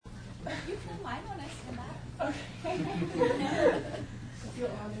You can line on us in that. Okay. Feel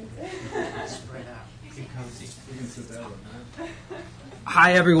honored. Spread out. Get cozy. You can sit down.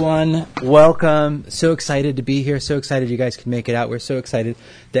 Hi, everyone. Welcome. So excited to be here. So excited you guys can make it out. We're so excited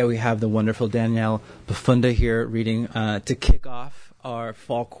that we have the wonderful Danielle Pafunda here reading to kick off our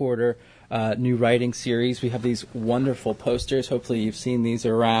fall quarter new writing series. We have these wonderful posters. Hopefully you've seen these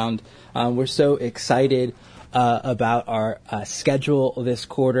around. We're so excited about our schedule this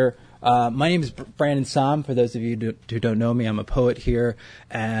quarter. My name is Brandon Som. For those of you who don't know me, I'm a poet here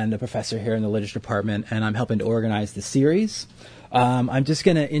and a professor here in the literature department, and I'm helping to organize the series. I'm just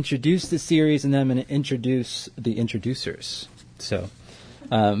going to introduce the series, and then I'm going to introduce the introducers. So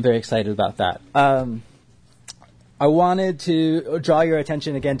I'm very excited about that. I wanted to draw your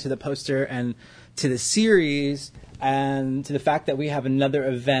attention again to the poster and to the series and to the fact that we have another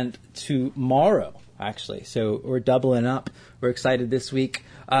event tomorrow, actually. So we're doubling up. We're excited this week.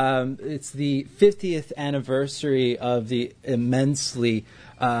 It's the 50th anniversary of the immensely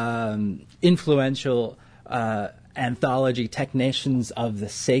influential anthology Technicians of the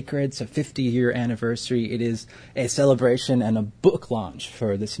Sacred. So 50-year anniversary. It is a celebration and a book launch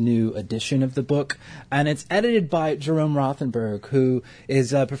for this new edition of the book. And it's edited by Jerome Rothenberg, who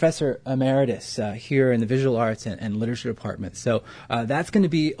is a professor emeritus here in the visual arts and literature department. So that's going to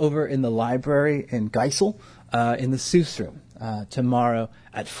be over in the library in Geisel in the Seuss room tomorrow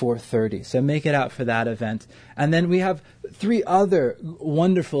at 4:30. So make it out for that event. And then we have 3 other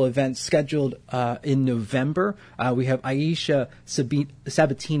wonderful events scheduled in November. We have Aisha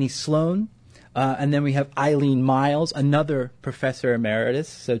Sabatini Sloan, and then we have Eileen Miles, another professor emeritus,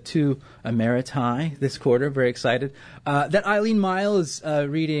 so 2 emeriti this quarter. Very excited. That Eileen Miles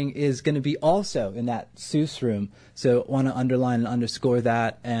reading is going to be also in that Seuss room, so want to underline and underscore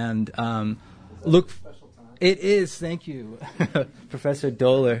that. And look... It is, thank you, Professor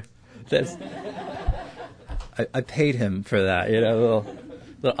Doler. I paid him for that, a little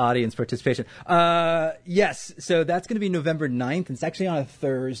audience participation. Yes, so that's going to be November 9th. It's actually on a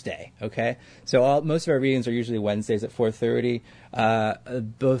Thursday, okay? So most of our readings are usually Wednesdays at 4:30.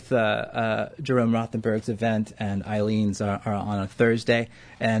 Both Jerome Rothenberg's event and Eileen's are on a Thursday.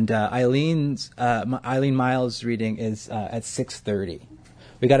 And Eileen Miles' reading is at 6:30.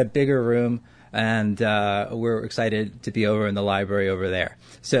 We got a bigger room. And we're excited to be over in the library over there.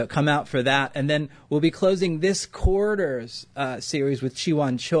 So come out for that. And then we'll be closing this quarter's series with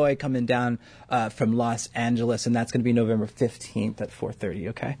Chi-Wan Choi coming down from Los Angeles. And that's going to be November 15th at 4:30,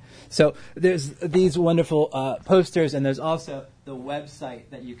 okay? So there's these wonderful posters, and there's also the website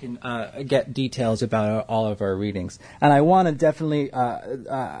that you can get details about all of our readings. And I want to definitely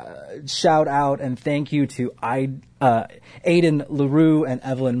shout out and thank you to Aidan LaRue and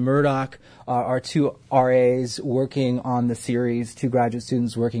Evelyn Murdoch, our 2 RAs working on the series, 2 graduate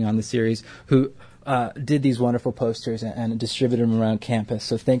students working on the series, who did these wonderful posters and distributed them around campus.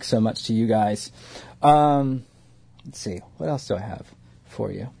 So thanks so much to you guys. Let's see, what else do I have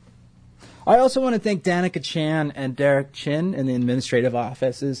for you? I also want to thank Danica Chan and Derek Chin in the administrative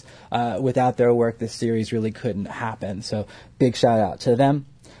offices. Without their work, this series really couldn't happen. So big shout out to them.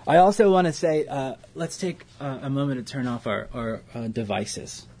 I also want to say, let's take a moment to turn off our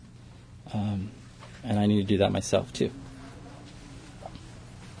devices. And I need to do that myself, too.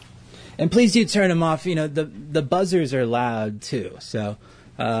 And please do turn them off. The buzzers are loud, too. So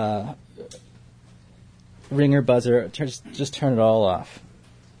ringer, buzzer, just turn it all off.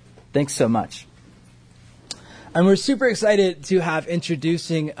 Thanks so much. And we're super excited to have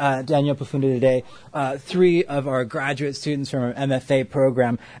introducing Danielle Pafunda today 3 of our graduate students from our MFA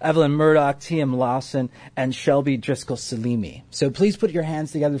program, Evelyn Murdoch, T.M. Lawson, and Shelby Driscoll-Salimi. So please put your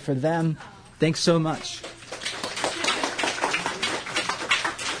hands together for them. Thanks so much.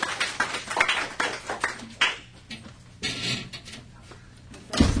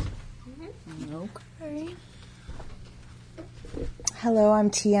 Okay. Hello, I'm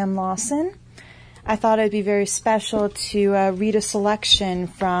T.M. Lawson. I thought it'd be very special to read a selection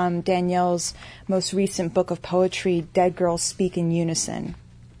from Danielle's most recent book of poetry, Dead Girls Speak in Unison.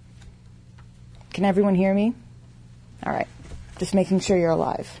 Can everyone hear me? All right. Just making sure you're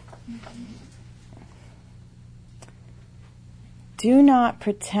alive. Do not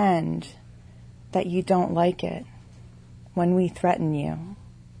pretend that you don't like it when we threaten you.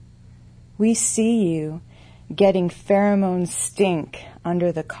 We see you getting pheromone stink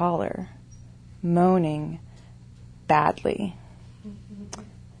under the collar, moaning badly.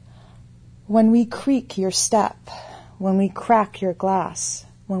 When we creak your step, when we crack your glass,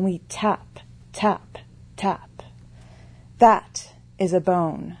 when we tap, tap, tap, that is a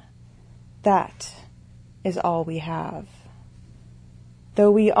bone. That is all we have. though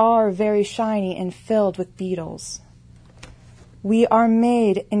we are very shiny and filled with beetles. We are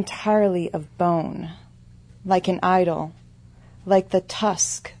made entirely of bone, like an idol, like the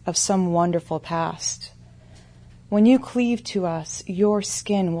tusk of some wonderful past. When you cleave to us, your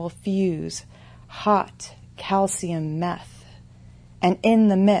skin will fuse hot calcium meth, and in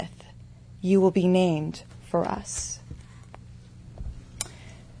the myth, you will be named for us.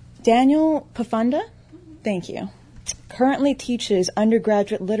 Danielle Pafunda, thank you, currently teaches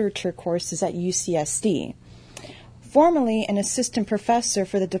undergraduate literature courses at UCSD. Formerly an assistant professor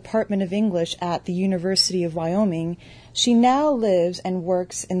for the Department of English at the University of Wyoming, she now lives and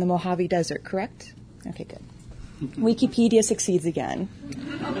works in the Mojave Desert, correct? Okay, good. Wikipedia succeeds again.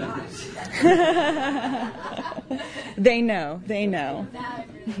 They know.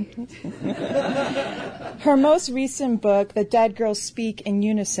 Her most recent book, The Dead Girls Speak in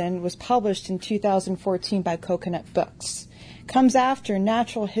Unison, was published in 2014 by Coconut Books. Comes after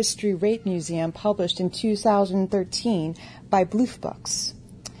Natural History Rape Museum, published in 2013 by Bloof Books.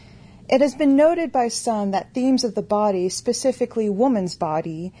 It has been noted by some that themes of the body, specifically woman's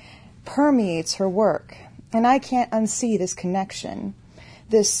body, permeates her work. And I can't unsee this connection,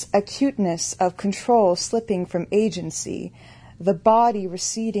 this acuteness of control slipping from agency, the body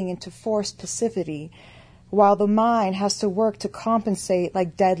receding into forced passivity, while the mind has to work to compensate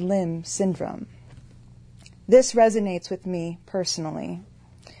like dead limb syndrome. This resonates with me personally.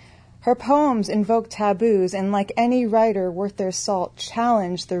 Her poems invoke taboos and, like any writer worth their salt,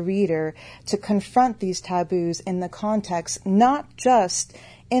 challenge the reader to confront these taboos in the context, not just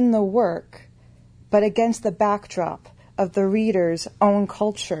in the work, but against the backdrop of the reader's own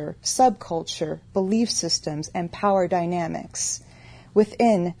culture, subculture, belief systems, and power dynamics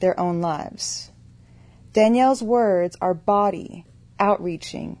within their own lives. Danielle's words are body,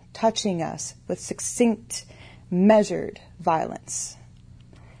 outreaching, touching us with succinct, measured violence.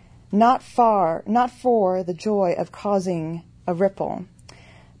 Not for the joy of causing a ripple,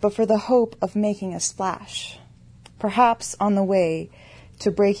 but for the hope of making a splash, perhaps on the way to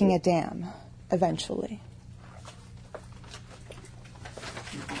breaking a dam eventually.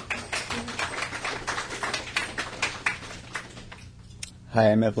 Hi,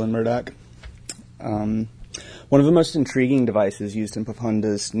 I'm Evelyn Murdoch. One of the most intriguing devices used in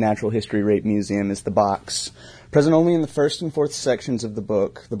Pafunda's Natural History Rape Museum is the box. Present only in the first and fourth sections of the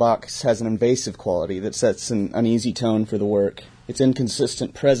book, the box has an invasive quality that sets an uneasy tone for the work. Its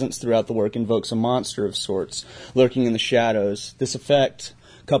inconsistent presence throughout the work invokes a monster of sorts, lurking in the shadows. This effect,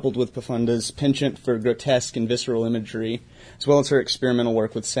 coupled with Pafunda's penchant for grotesque and visceral imagery, as well as her experimental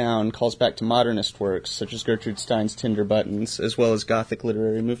work with sound, calls back to modernist works, such as Gertrude Stein's Tinder Buttons, as well as Gothic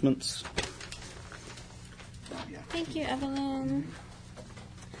literary movements. Thank you, Evelyn.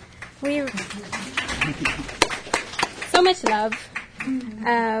 So much love.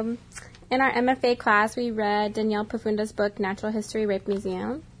 In our MFA class, we read Danielle Pafunda's book, Natural History Rape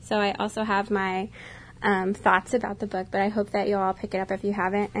Museum. So I also have my thoughts about the book, but I hope that you'll all pick it up if you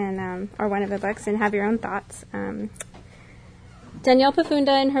haven't, and or one of the books, and have your own thoughts. Danielle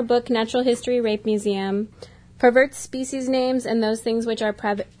Pafunda, in her book, Natural History Rape Museum, perverts species names and those things which are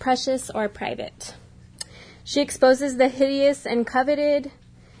precious or private. She exposes the hideous and coveted,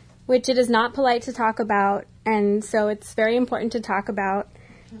 which it is not polite to talk about, and so it's very important to talk about,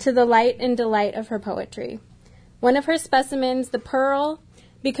 to the light and delight of her poetry. One of her specimens, the pearl,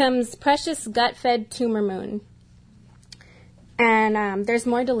 becomes precious gut-fed tumor moon. And there's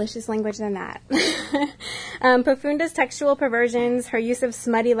more delicious language than that. Pafunda's textual perversions, her use of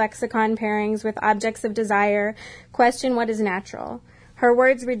smutty lexicon pairings with objects of desire, question what is natural. Her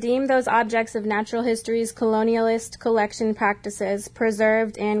words redeem those objects of natural history's colonialist collection practices,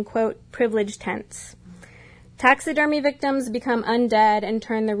 preserved in, quote, privileged tense. Taxidermy victims become undead and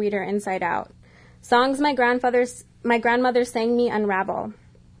turn the reader inside out. Songs my grandmother sang me unravel.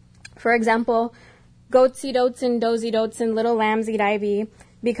 For example, goatsy dotes and dozy dotes and little lambs eat ivy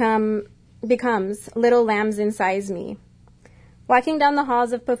becomes little lambs insize me. Walking down the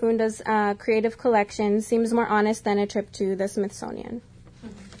halls of Pafunda's creative collection seems more honest than a trip to the Smithsonian.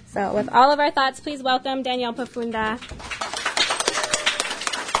 So with all of our thoughts, please welcome Danielle Pafunda.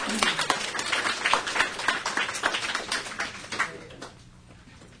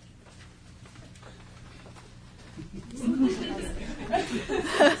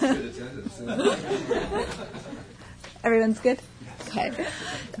 Everyone's good? Okay.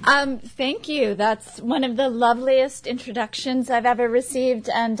 Thank you. That's one of the loveliest introductions I've ever received,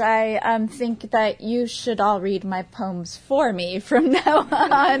 and I think that you should all read my poems for me from now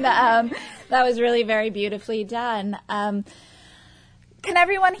on. That was really very beautifully done. Can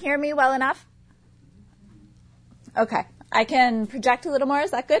everyone hear me well enough? Okay. I can project a little more.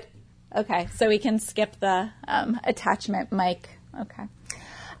 Is that good? Okay, so we can skip the attachment mic. Okay.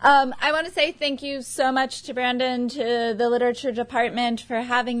 I want to say thank you so much to Brandon, to the literature department for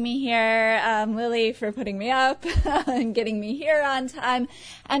having me here, Lily for putting me up and getting me here on time,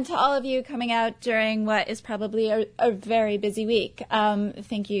 and to all of you coming out during what is probably a very busy week.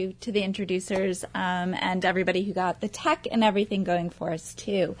 Thank you to the introducers and everybody who got the tech and everything going for us,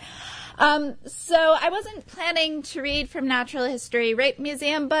 too. So I wasn't planning to read from Natural History Rape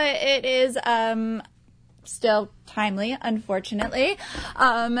Museum, but it is still timely, unfortunately.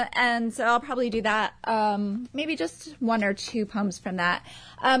 And so I'll probably do that, maybe just one or two poems from that.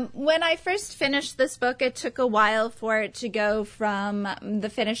 When I first finished this book, it took a while for it to go from the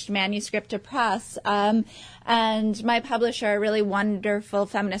finished manuscript to press. And my publisher, a really wonderful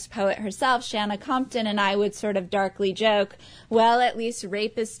feminist poet herself, Shanna Compton, and I would sort of darkly joke, well, at least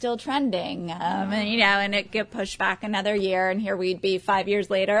rape is still trending. And it get pushed back another year, and here we'd be 5 years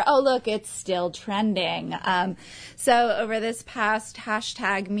later. Oh, look, it's still trending. So over this past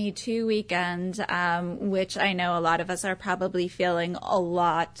 #MeToo weekend, which I know a lot of us are probably feeling a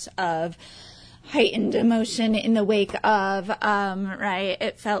lot of heightened emotion in the wake of, right?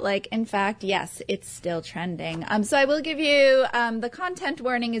 It felt like, in fact, yes, it's still trending. So I will give you, the content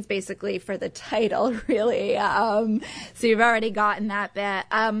warning is basically for the title, really. So you've already gotten that bit.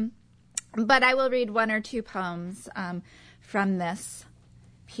 But I will read one or two poems from this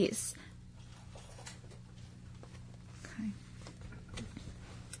piece.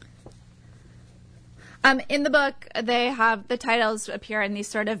 In the book, they have the titles appear in these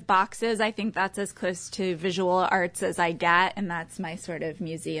sort of boxes. I think that's as close to visual arts as I get, and that's my sort of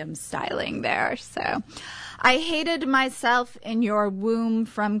museum styling there. So, I hated myself in your womb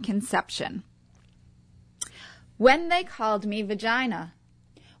from conception. When they called me vagina,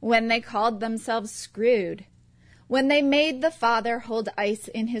 when they called themselves screwed, when they made the father hold ice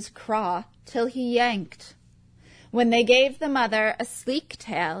in his craw till he yanked, when they gave the mother a sleek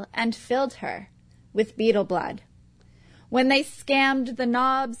tail and filled her with beetle blood, when they scammed the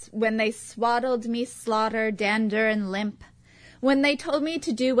knobs, when they swaddled me slaughter, dander, and limp, when they told me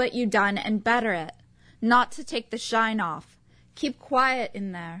to do what you done and better it, not to take the shine off, keep quiet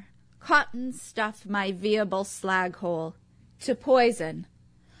in there, cotton stuff my viable slag hole, to poison.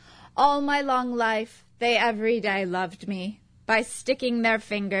 All my long life, they every day loved me by sticking their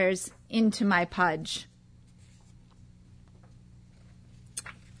fingers into my pudge.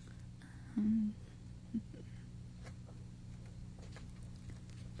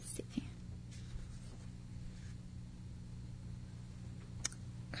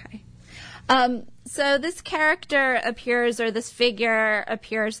 So this character appears, or this figure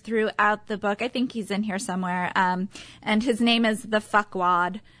appears throughout the book. I think he's in here somewhere. And his name is the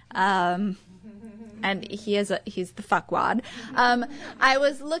Fuckwad. And he's the fuckwad. I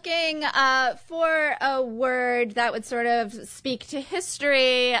was looking for a word that would sort of speak to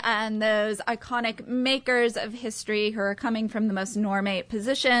history and those iconic makers of history who are coming from the most normate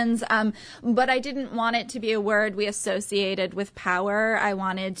positions, but I didn't want it to be a word we associated with power. I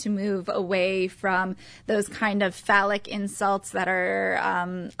wanted to move away from those kind of phallic insults that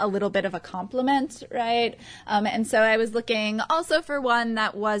are a little bit of a compliment, right? And so I was looking also for one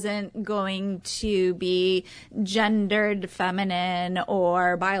that wasn't going to be gendered feminine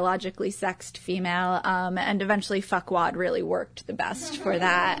or biologically sexed female, and eventually fuckwad really worked the best for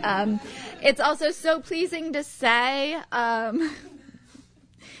that. It's also so pleasing to say.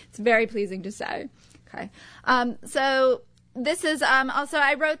 It's very pleasing to say. Okay. So this is also,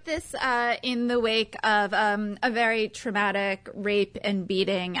 I wrote this in the wake of a very traumatic rape and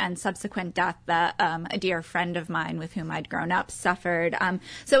beating and subsequent death that a dear friend of mine with whom I'd grown up suffered.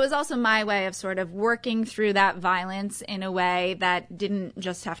 So it was also my way of sort of working through that violence in a way that didn't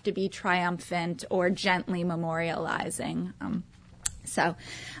just have to be triumphant or gently memorializing. So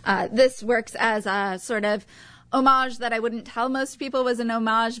this works as a sort of homage that I wouldn't tell most people was an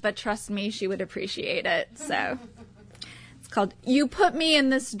homage, but trust me, she would appreciate it. So it's called You Put Me in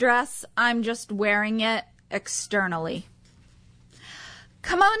This Dress, I'm Just Wearing It Externally.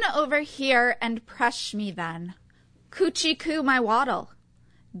 Come on over here and presh me then. Coochie coo my waddle.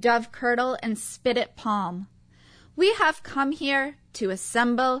 Dove curdle and spit it palm. We have come here to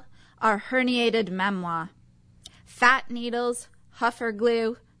assemble our herniated memoir. Fat needles, huffer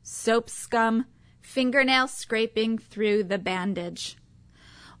glue, soap scum, fingernail scraping through the bandage.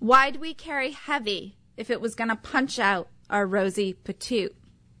 Why'd we carry heavy if it was going to punch out our rosy patoot?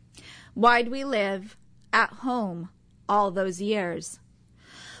 Why'd we live at home all those years?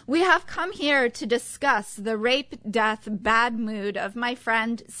 We have come here to discuss the rape, death, bad mood of my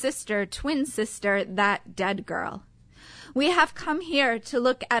friend, sister, twin sister, that dead girl. We have come here to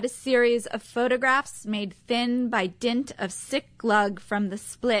look at a series of photographs made thin by dint of sick glug from the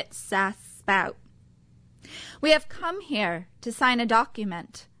split sass spout. We have come here to sign a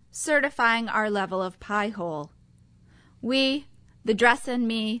document certifying our level of pie hole. We, the dress and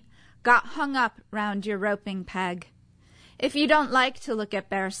me, got hung up round your roping peg. If you don't like to look at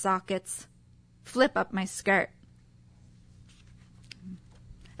bare sockets, flip up my skirt.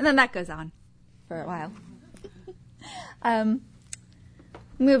 And then that goes on for a while.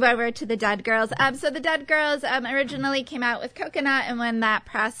 Move over to the Dead Girls. So the Dead Girls originally came out with Coconut, and when that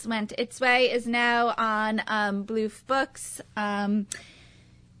press went its way, is now on Bloof Books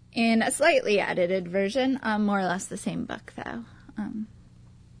in a slightly edited version, more or less the same book, though.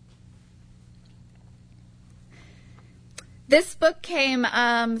 This book came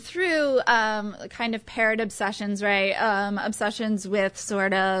through kind of paired obsessions, right? Obsessions with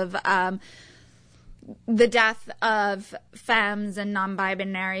sort of the death of femmes and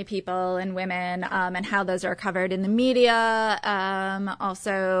non-binary people and women, and how those are covered in the media.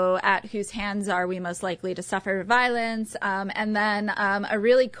 Also, at whose hands are we most likely to suffer violence? And then a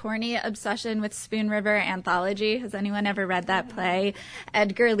really corny obsession with Spoon River Anthology. Has anyone ever read that play?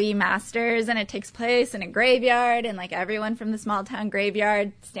 Edgar Lee Masters, and it takes place in a graveyard, and like everyone from the small town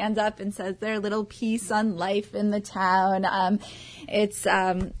graveyard stands up and says their little piece on life in the town. It's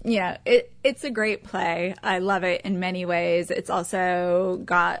it's a great play. I love it in many ways. It's also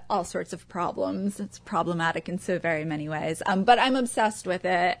got all sorts of problems. It's problematic in so very many ways. But I'm obsessed with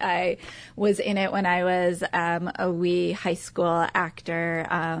it. I was in it when I was a wee high school actor,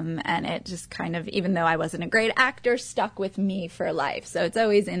 and it just kind of, even though I wasn't a great actor, stuck with me for life. So it's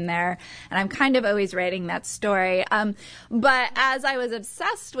always in there, and I'm kind of always writing that story. But as I was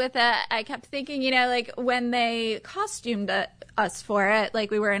obsessed with it, I kept thinking, like when they costumed us for it, like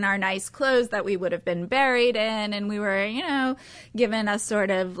we were in our nice clothes that we would have been buried in, and we were, given a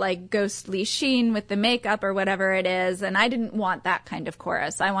sort of like ghostly sheen with the makeup or whatever it is, and I didn't want that kind of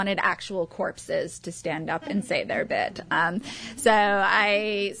chorus. I wanted actual corpses to stand up and say their bit. So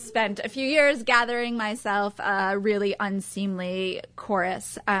I spent a few years gathering myself a really unseemly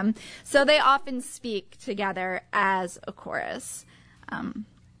chorus. So they often speak together as a chorus. And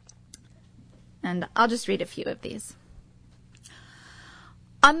I'll just read a few of these.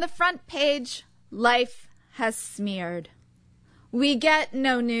 On the front page, life has smeared. We get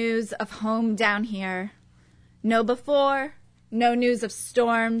no news of home down here. No before, no news of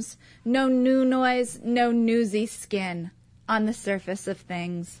storms, no new noise, no newsy skin on the surface of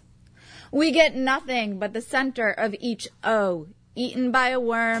things. We get nothing but the center of each O, eaten by a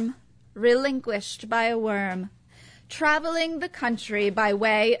worm, relinquished by a worm, traveling the country by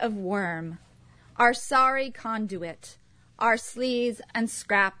way of worm, our sorry conduit, our sleaze and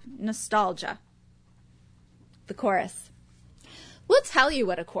scrap nostalgia. The chorus. We'll tell you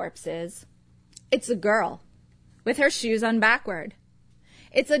what a corpse is. It's a girl with her shoes on backward.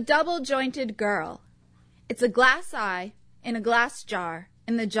 It's a double-jointed girl. It's a glass eye in a glass jar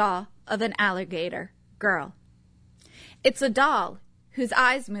in the jaw of an alligator girl. It's a doll whose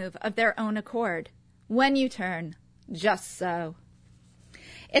eyes move of their own accord when you turn, just so.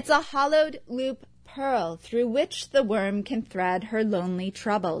 It's a hollowed loop pearl through which the worm can thread her lonely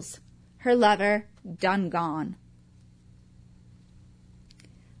troubles, her lover done gone.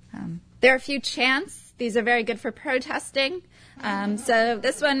 There are a few chants. These are very good for protesting. So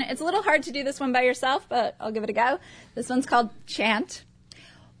this one, it's a little hard to do this one by yourself, but I'll give it a go. This one's called Chant.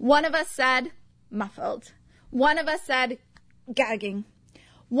 One of us said, muffled. One of us said, gagging.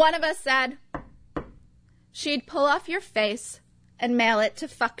 One of us said, she'd pull off your face and mail it to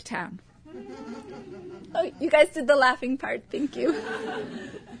Fucktown. Oh, you guys did the laughing part. Thank you.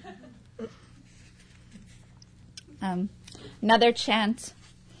 Another chant.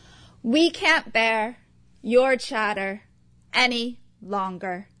 We can't bear your chatter any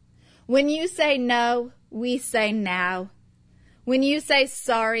longer. When you say no, we say now. When you say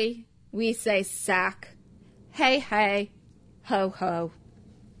sorry, we say sack. Hey, hey, ho, ho.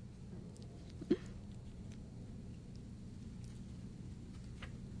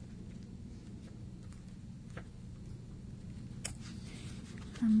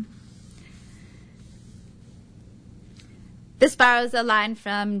 This borrows a line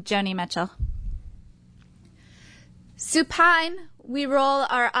from Joni Mitchell. Supine, we roll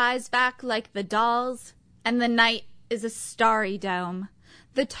our eyes back like the dolls, and the night is a starry dome,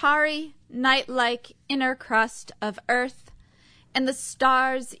 the tarry, night-like inner crust of earth, and the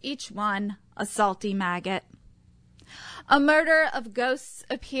stars, each one a salty maggot. A murder of ghosts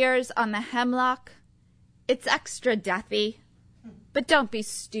appears on the hemlock. It's extra deathy, but don't be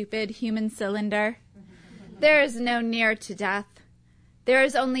stupid, human cylinder. There is no near to death. There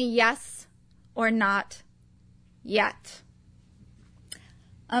is only yes or not yet.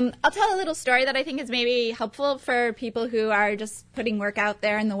 I'll tell a little story that I think is maybe helpful for people who are just putting work out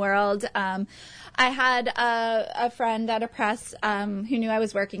there in the world. I had a friend at a press who knew I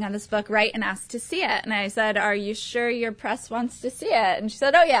was working on this book write and asked to see it. And I said, "Are you sure your press wants to see it?" And she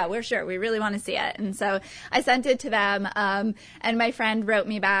said, "Oh, yeah, we're sure. We really want to see it." And so I sent it to them. And my friend wrote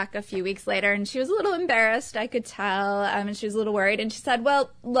me back a few weeks later, and she was a little embarrassed, I could tell. And she was a little worried. And she said,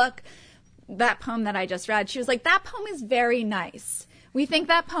 "Well, look, that poem that I just read," she was like, "that poem is very nice. We think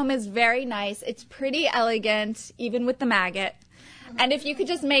that poem is very nice. It's pretty elegant, even with the maggot. And if you could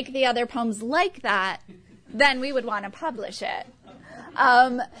just make the other poems like that, then we would want to publish it."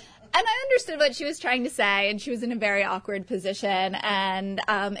 And I understood what she was trying to say, and she was in a very awkward position. And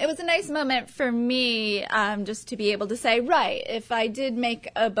it was a nice moment for me just to be able to say, right, if I did make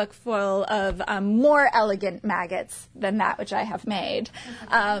a book full of more elegant maggots than that which I have made,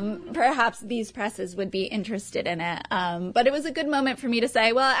 perhaps these presses would be interested in it. But it was a good moment for me to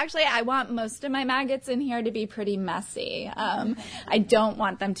say, well, actually, I want most of my maggots in here to be pretty messy. I don't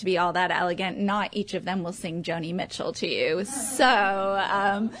want them to be all that elegant. Not each of them will sing Joni Mitchell to you.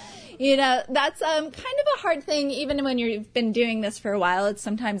 So... that's kind of a hard thing, even when you've been doing this for a while. It's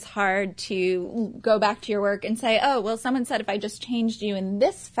sometimes hard to go back to your work and say, oh, well, someone said if I just changed you in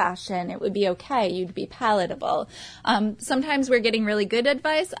this fashion, it would be okay. You'd be palatable. Sometimes we're getting really good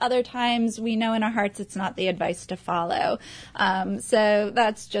advice. Other times we know in our hearts it's not the advice to follow. So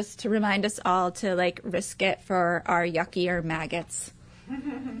that's just to remind us all to, risk it for our yuckier maggots.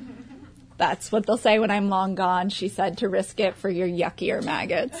 That's what they'll say when I'm long gone. She said to risk it for your yuckier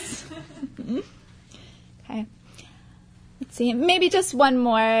maggots. Okay. Let's see. Maybe just one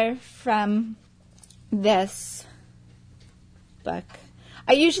more from this book.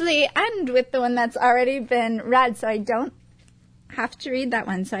 I usually end with the one that's already been read, so I don't have to read that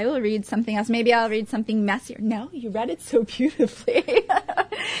one. So I will read something else. Maybe I'll read something messier. No, you read it so beautifully.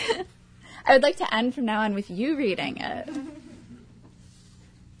 I would like to end from now on with you reading it.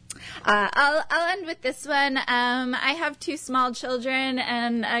 I'll end with this one. I have 2 small children,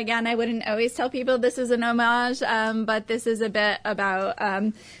 and again, I wouldn't always tell people this is an homage, but this is a bit about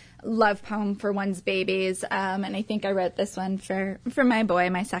love poem for one's babies, and I think I wrote this one for my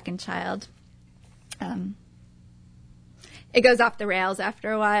boy, my second child. It goes off the rails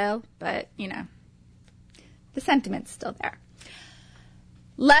after a while, but, the sentiment's still there.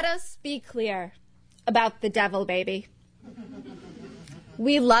 Let us be clear about the devil baby.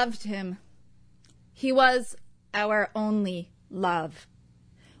 We loved him. He was our only love.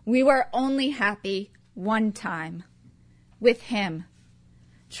 We were only happy one time with him.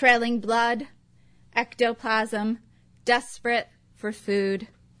 Trailing blood, ectoplasm, desperate for food.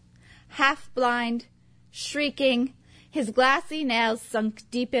 Half blind, shrieking, his glassy nails sunk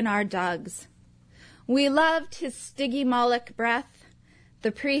deep in our dugs. We loved his stygimolic breath,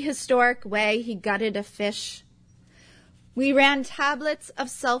 the prehistoric way he gutted a fish. We ran tablets of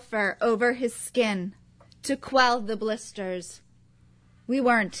sulfur over his skin to quell the blisters. We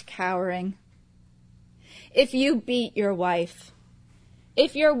weren't cowering. If you beat your wife,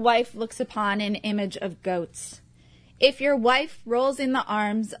 if your wife looks upon an image of goats, if your wife rolls in the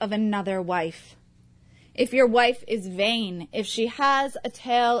arms of another wife, if your wife is vain, if she has a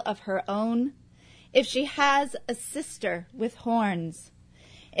tail of her own, if she has a sister with horns,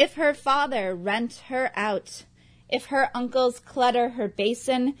 if her father rent her out, if her uncles clutter her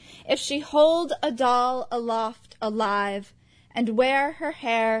basin, if she hold a doll aloft alive, and wear her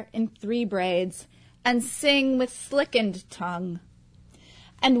hair in 3 braids, and sing with slickened tongue.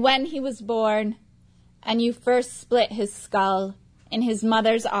 And when he was born, and you first split his skull in his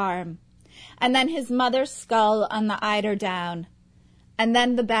mother's arm, and then his mother's skull on the eider down, and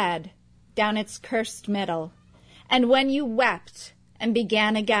then the bed down its cursed middle, and when you wept and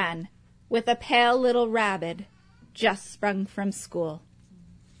began again with a pale little rabbit just sprung from school.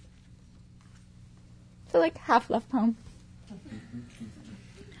 So half love poem.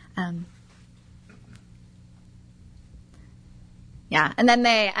 Yeah, and then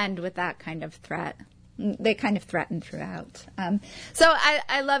they end with that kind of threat. They kind of threaten throughout. So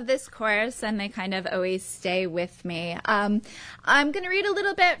I love this chorus, and they kind of always stay with me. I'm going to read a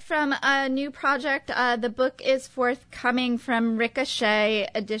little bit from a new project. The book is forthcoming from Ricochet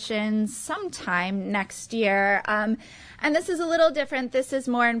Editions sometime next year. And this is a little different. This is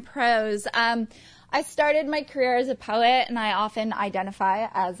more in prose. I started my career as a poet, and I often identify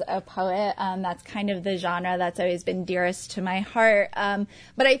as a poet. That's kind of the genre that's always been dearest to my heart.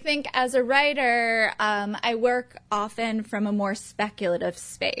 But I think as a writer, I work often from a more speculative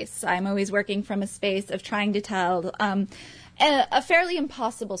space. I'm always working from a space of trying to tell a fairly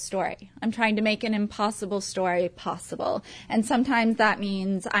impossible story. I'm trying to make an impossible story possible. And sometimes that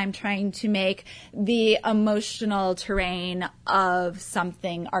means I'm trying to make the emotional terrain of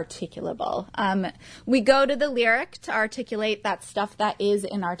something articulable. We go to the lyric to articulate that stuff that is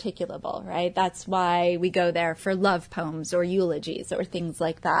inarticulable, right? That's why we go there for love poems or eulogies or things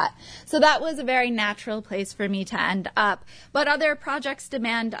like that. So that was a very natural place for me to end up. But other projects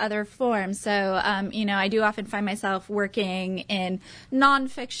demand other forms. So, I do often find myself working in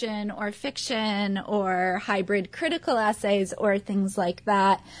nonfiction or fiction or hybrid critical essays or things like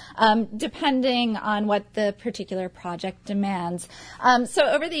that, depending on what the particular project demands. So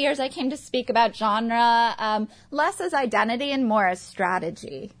over the years, I came to speak about genre less as identity and more as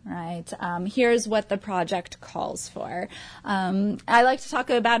strategy, right? Here's what the project calls for. I like to talk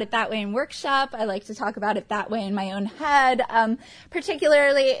about it that way in workshop. I like to talk about it that way in my own head,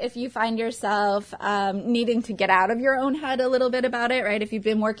 particularly if you find yourself needing to get out of your own head a little bit about it, right? If you've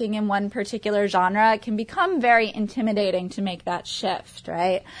been working in one particular genre, it can become very intimidating to make that shift,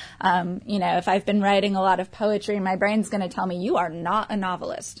 right? If I've been writing a lot of poetry, my brain's going to tell me, you are not a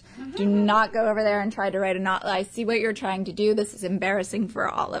novelist. Do not go over there and try to write a novel. I see what you're trying to do. This is embarrassing for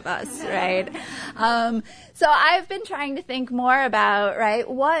all of us, right? So I've been trying to think more about, right,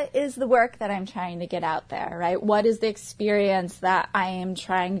 what is the work that I'm trying to get out there, right? What is the experience that I am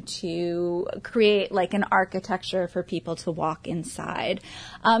trying to create, like an architecture for people to walk inside?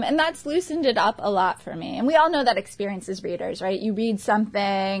 And that's loosened it up a lot for me. And we all know that experience as readers, right? You read something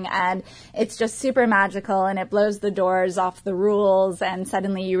and it's just super magical and it blows the doors off the rules, and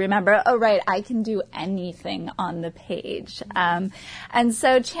suddenly you remember, oh, right, I can do anything on the page. And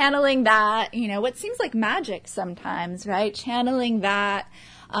so channeling that, what seems like magic sometimes, right? Channeling that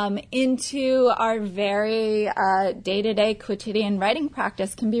into our very day-to-day quotidian writing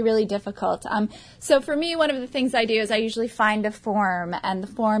practice can be really difficult. So for me, one of the things I do is I usually find a form, and the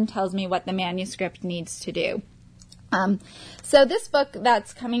form tells me what the manuscript needs to do. So this book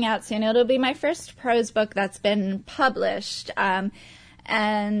that's coming out soon, it'll be my first prose book that's been published.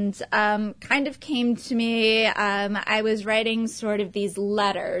 And kind of came to me, I was writing sort of these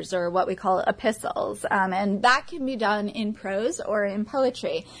letters, or what we call epistles, and that can be done in prose or in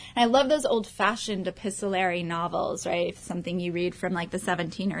poetry. And I love those old-fashioned epistolary novels, right? Something you read from like the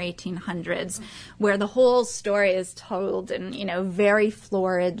 17 or 1800s, where the whole story is told in, very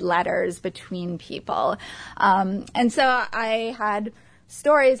florid letters between people. And so I had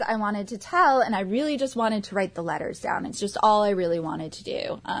stories I wanted to tell, and I really just wanted to write the letters down. It's just all I really wanted to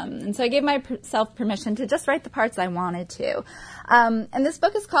do. And so I gave myself permission to just write the parts I wanted to. And this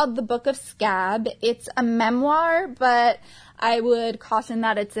book is called The Book of Scab. It's a memoir, but I would caution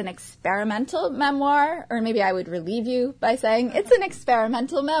that it's an experimental memoir, or maybe I would relieve you by saying it's an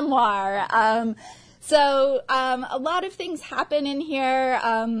experimental memoir. So a lot of things happen in here.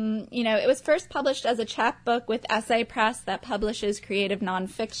 It was first published as a chapbook with Essay Press that publishes creative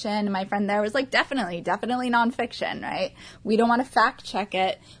nonfiction. My friend there was like, definitely nonfiction, right? We don't want to fact check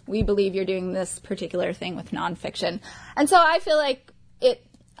it. We believe you're doing this particular thing with nonfiction. And so I feel like it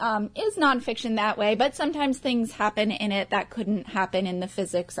is nonfiction that way, but sometimes things happen in it that couldn't happen in the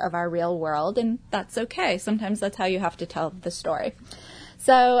physics of our real world, and that's okay. Sometimes that's how you have to tell the story.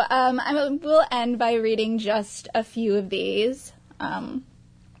 So I will end by reading just a few of these.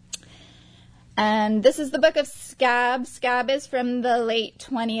 And this is the Book of Scab. Scab is from the late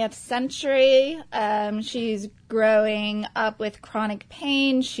 20th century. She's growing up with chronic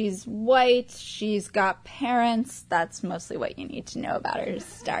pain. She's white. She's got parents. That's mostly what you need to know about her to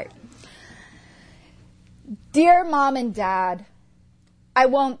start. Dear Mom and Dad, I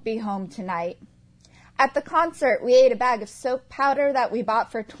won't be home tonight. At the concert, we ate a bag of soap powder that we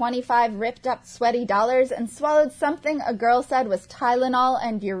bought for 25 ripped-up, sweaty dollars and swallowed something a girl said was Tylenol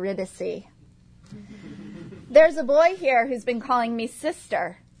and Eurydice. There's a boy here who's been calling me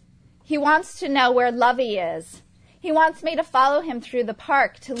sister. He wants to know where Lovey is. He wants me to follow him through the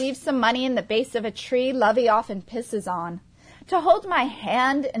park, to leave some money in the base of a tree Lovey often pisses on, to hold my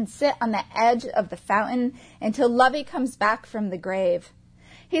hand and sit on the edge of the fountain until Lovey comes back from the grave.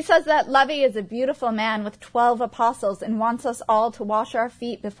 He says that Lovey is a beautiful man with 12 apostles and wants us all to wash our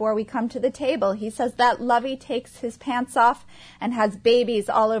feet before we come to the table. He says that Lovey takes his pants off and has babies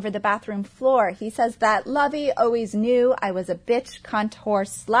all over the bathroom floor. He says that Lovey always knew I was a bitch, cunt, whore,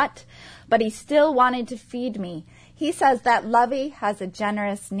 slut, but he still wanted to feed me. He says that Lovey has a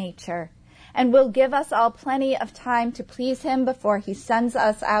generous nature. and will give us all plenty of time to please him before he sends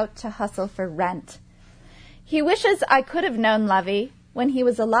us out to hustle for rent. He wishes I could have known Lovey when he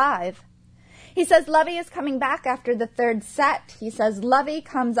was alive. He says Lovey is coming back after the third set. He says Lovey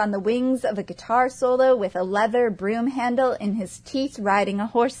comes on the wings of a guitar solo with a leather broom handle in his teeth riding a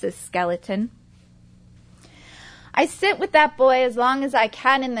horse's skeleton. I sit with that boy as long as I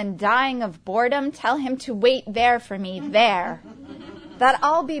can and then, dying of boredom, tell him to wait there for me, there. That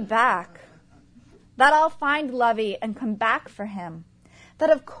I'll be back. That I'll find Lovey and come back for him. That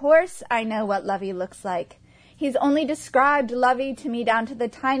of course I know what Lovey looks like. He's only described Lovey to me down to the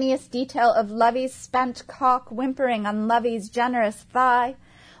tiniest detail of Lovey's spent cock whimpering on Lovey's generous thigh,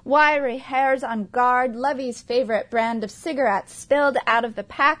 wiry hairs on guard, Lovey's favorite brand of cigarettes spilled out of the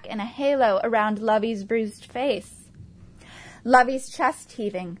pack in a halo around Lovey's bruised face. Lovey's chest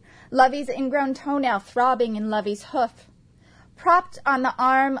heaving, Lovey's ingrown toenail throbbing in Lovey's hoof. Propped on the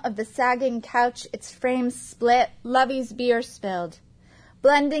arm of the sagging couch, its frame split, Lovey's beer spilled.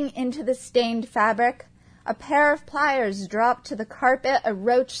 Blending into the stained fabric, a pair of pliers dropped to the carpet, a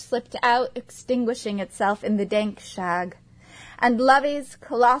roach slipped out, extinguishing itself in the dank shag, and Lovey's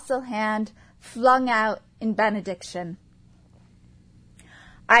colossal hand flung out in benediction.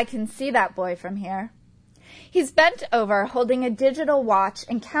 I can see that boy from here. He's bent over, holding a digital watch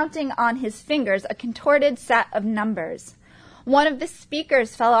and counting on his fingers a contorted set of numbers. One of the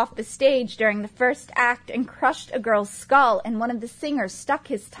speakers fell off the stage during the first act and crushed a girl's skull, and one of the singers stuck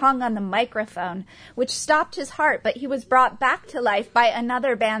his tongue on the microphone, which stopped his heart, but he was brought back to life by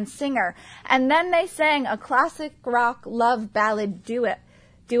another band singer. And then they sang a classic rock love ballad duet,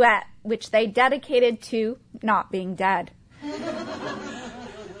 which they dedicated to not being dead.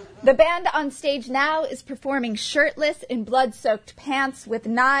 The band on stage now is performing shirtless in blood-soaked pants with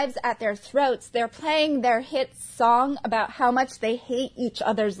knives at their throats. They're playing their hit song about how much they hate each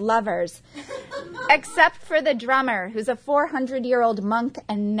other's lovers, except for the drummer, who's a 400-year-old monk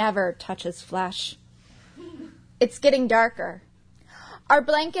and never touches flesh. It's getting darker. Our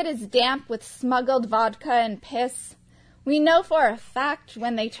blanket is damp with smuggled vodka and piss. We know for a fact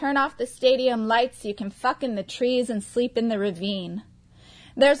when they turn off the stadium lights, you can fuck in the trees and sleep in the ravine.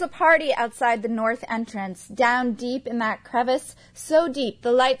 There's a party outside the north entrance, down deep in that crevice, so deep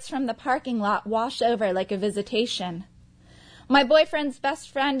the lights from the parking lot wash over like a visitation. My boyfriend's best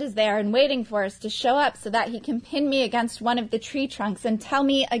friend is there and waiting for us to show up so that he can pin me against one of the tree trunks and tell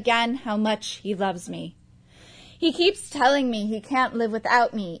me again how much he loves me. He keeps telling me he can't live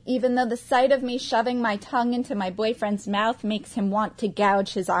without me, even though the sight of me shoving my tongue into my boyfriend's mouth makes him want to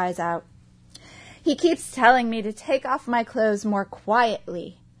gouge his eyes out. He keeps telling me to take off my clothes more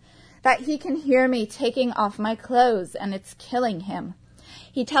quietly, that he can hear me taking off my clothes and it's killing him.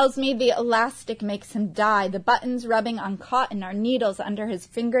 He tells me the elastic makes him die, the buttons rubbing on cotton are needles under his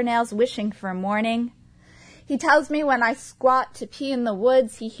fingernails wishing for morning. He tells me when I squat to pee in the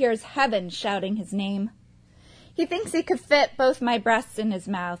woods, he hears heaven shouting his name. He thinks he could fit both my breasts in his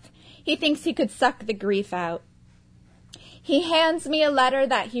mouth. He thinks he could suck the grief out. He hands me a letter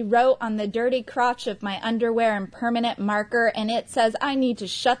that he wrote on the dirty crotch of my underwear in permanent marker, and it says I need to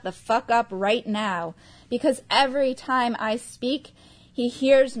shut the fuck up right now, because every time I speak, he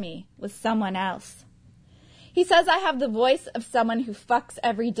hears me with someone else. He says I have the voice of someone who fucks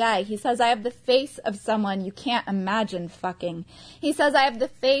every day. He says I have the face of someone you can't imagine fucking. He says I have the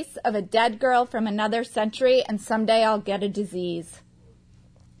face of a dead girl from another century, and someday I'll get a disease.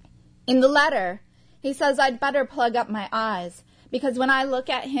 In the letter, he says I'd better plug up my eyes, because when I look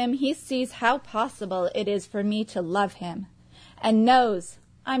at him, he sees how possible it is for me to love him, and knows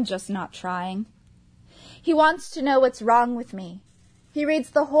I'm just not trying. He wants to know what's wrong with me. He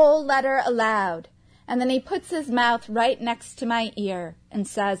reads the whole letter aloud, and then he puts his mouth right next to my ear and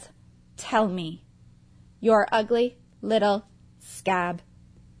says, "Tell me, you're ugly little scab."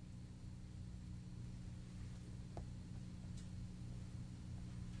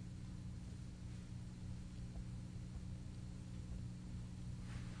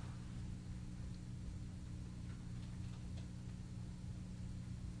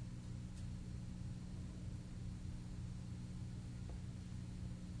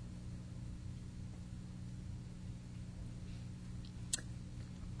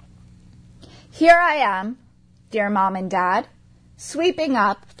 Here I am, dear Mom and Dad, sweeping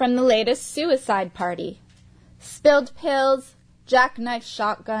up from the latest suicide party. Spilled pills, jackknife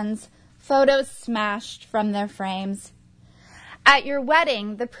shotguns, photos smashed from their frames. At your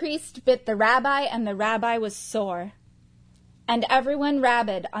wedding, the priest bit the rabbi and the rabbi was sore, and everyone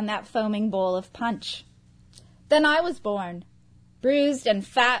rabid on that foaming bowl of punch. Then I was born, bruised and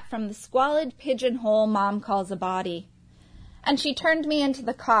fat from the squalid pigeonhole Mom calls a body, and she turned me into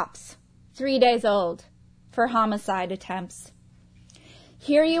the cops. 3 days old, for homicide attempts.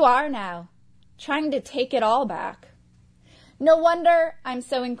 Here you are now, trying to take it all back. No wonder I'm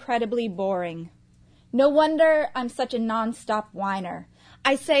so incredibly boring. No wonder I'm such a non-stop whiner.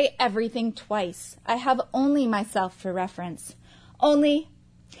 I say everything twice. I have only myself for reference. Only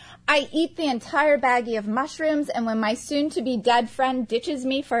I eat the entire baggie of mushrooms, and when my soon-to-be dead friend ditches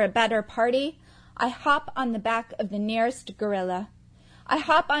me for a better party, I hop on the back of the nearest gorilla. I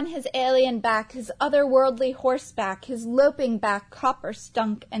hop on his alien back, his otherworldly horseback, his loping back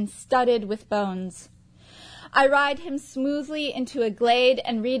copper-stunk and studded with bones. I ride him smoothly into a glade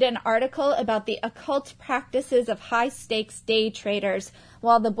and read an article about the occult practices of high-stakes day traders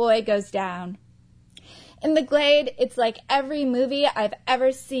while the boy goes down. In the glade, it's like every movie I've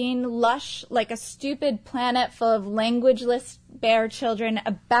ever seen, lush like a stupid planet full of languageless bear children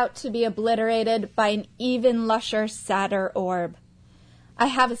about to be obliterated by an even lusher, sadder orb. I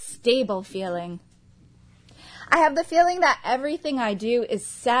have a stable feeling. I have the feeling that everything I do is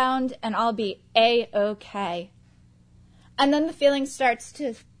sound and I'll be A-okay. And then the feeling starts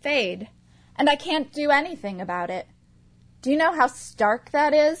to fade, and I can't do anything about it. Do you know how stark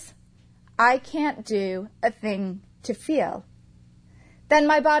that is? I can't do a thing to feel. Then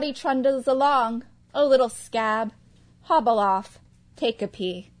my body trundles along, oh little scab, hobble off, take a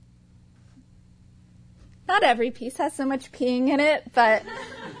pee. Not every piece has so much peeing in it, but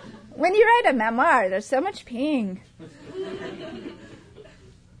when you write a memoir, there's so much peeing.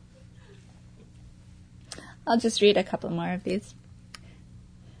 I'll just read a couple more of these.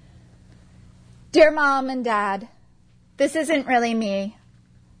 Dear Mom and Dad, this isn't really me.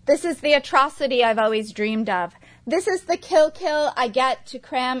 This is the atrocity I've always dreamed of. This is the kill I get to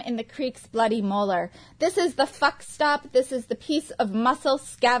cram in the creek's bloody molar. This is the fuck stop. This is the piece of muscle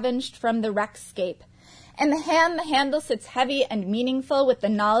scavenged from the wreckscape. In the hand, the handle sits heavy and meaningful with the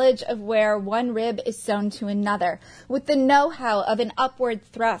knowledge of where one rib is sewn to another, with the know-how of an upward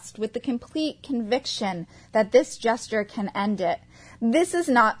thrust, with the complete conviction that this gesture can end it. This is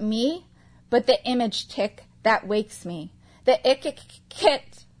not me, but the image tick that wakes me. The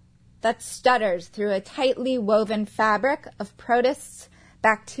ick-kit that stutters through a tightly woven fabric of protists,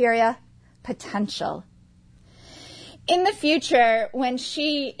 bacteria, potential. In the future, when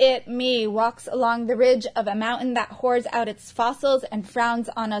she, it, me, walks along the ridge of a mountain that hoards out its fossils and frowns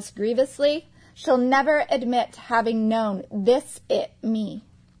on us grievously, she'll never admit to having known this, it, me.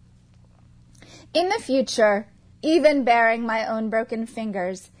 In the future, even bearing my own broken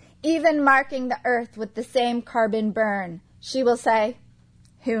fingers, even marking the earth with the same carbon burn, she will say,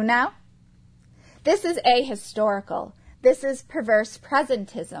 who now? This is ahistorical. This is perverse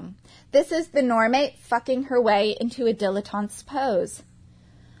presentism. This is the normate fucking her way into a dilettante's pose.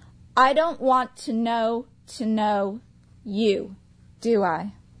 I don't want to know you, do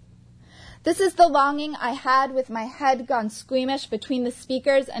I? This is the longing I had with my head gone squeamish between the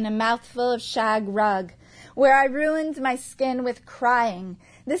speakers and a mouthful of shag rug, where I ruined my skin with crying.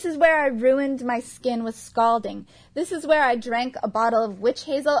 This is where I ruined my skin with scalding. This is where I drank a bottle of witch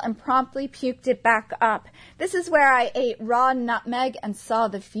hazel and promptly puked it back up. This is where I ate raw nutmeg and saw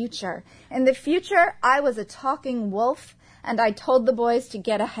the future. In the future, I was a talking wolf, and I told the boys to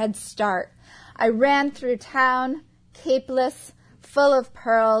get a head start. I ran through town, capeless, full of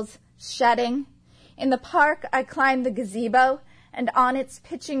pearls, shedding. In the park, I climbed the gazebo, and on its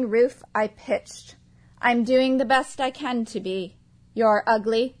pitching roof, I pitched. I'm doing the best I can to be your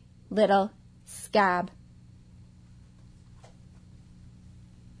ugly little scab.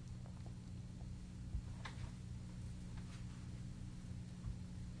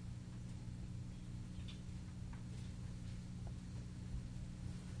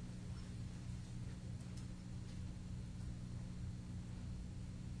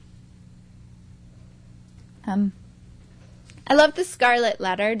 I love the Scarlet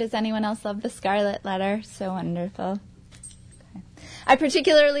Letter. Does anyone else love the Scarlet Letter? So wonderful. Okay. I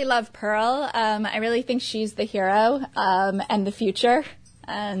particularly love Pearl. I really think she's the hero and the future,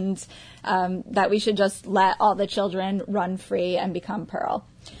 and that we should just let all the children run free and become Pearl.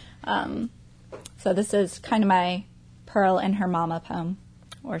 So this is kind of my Pearl and her mama poem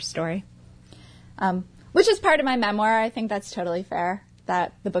or story, which is part of my memoir. I think that's totally fair,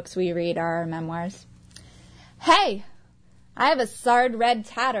 that the books we read are our memoirs. Hey! I have a sard red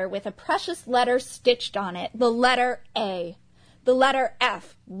tatter with a precious letter stitched on it, the letter A. The letter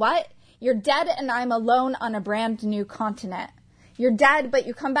F. What? You're dead and I'm alone on a brand new continent. You're dead, but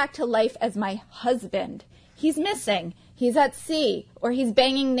you come back to life as my husband. He's missing. He's at sea, or he's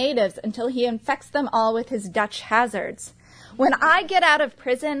banging natives until he infects them all with his Dutch hazards. When I get out of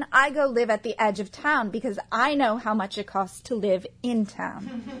prison, I go live at the edge of town because I know how much it costs to live in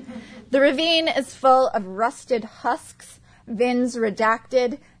town. The ravine is full of rusted husks, VINs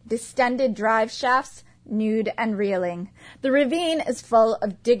redacted, distended drive shafts, nude and reeling. The ravine is full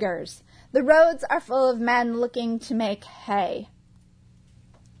of diggers. The roads are full of men looking to make hay.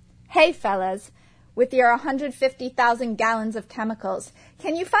 Hey, fellas, with your 150,000 gallons of chemicals,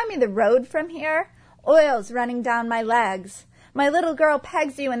 can you find me the road from here? Oil's running down my legs. My little girl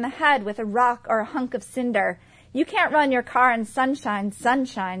pegs you in the head with a rock or a hunk of cinder. You can't run your car in sunshine,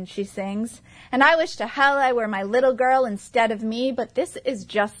 sunshine, she sings. And I wish to hell I were my little girl instead of me, but this is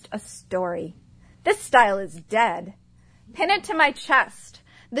just a story. This style is dead. Pin it to my chest.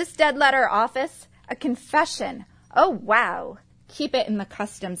 This dead letter office, a confession. Oh, wow. Keep it in the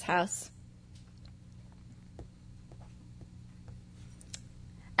customs house.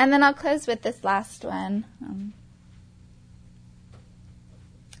 And then I'll close with this last one.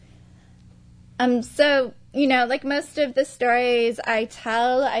 So, like most of the stories I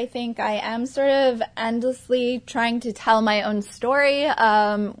tell, I think I am sort of endlessly trying to tell my own story,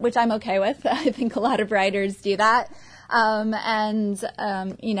 which I'm okay with. I think a lot of writers do that. I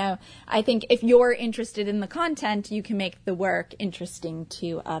think if you're interested in the content, you can make the work interesting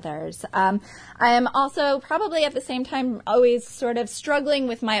to others. I am also probably at the same time always sort of struggling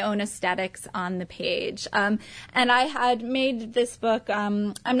with my own aesthetics on the page. And I had made this book,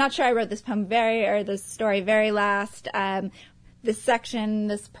 I'm not sure I wrote this this story very last.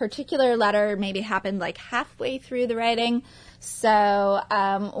 This particular letter maybe happened like halfway through the writing. So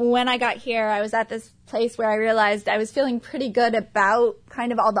when I got here, I was at this place where I realized I was feeling pretty good about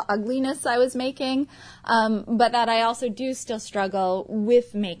kind of all the ugliness I was making, but that I also do still struggle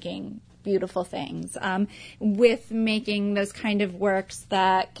with making beautiful things, with making those kind of works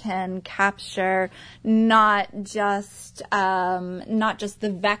that can capture not just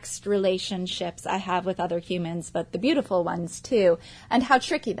the vexed relationships I have with other humans, but the beautiful ones too, and how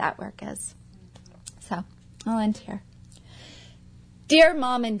tricky that work is. So I'll end here. Dear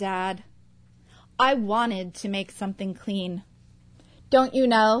Mom and Dad, I wanted to make something clean. Don't you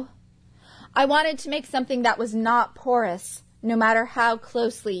know? I wanted to make something that was not porous, no matter how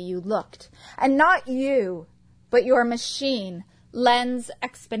closely you looked. And not you, but your machine, lens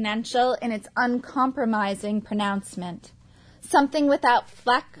exponential in its uncompromising pronouncement. Something without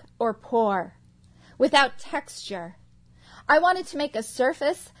fleck or pore, without texture. I wanted to make a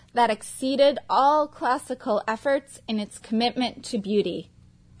surface that exceeded all classical efforts in its commitment to beauty.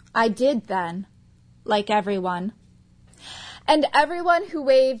 I did then, like everyone. And everyone who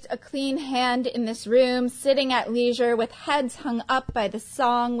waved a clean hand in this room, sitting at leisure with heads hung up by the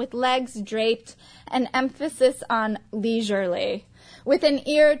song, with legs draped, an emphasis on leisurely, with an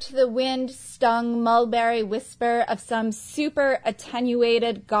ear to the wind-stung mulberry whisper of some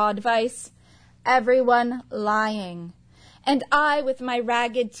super-attenuated godvice, everyone lying. And I, with my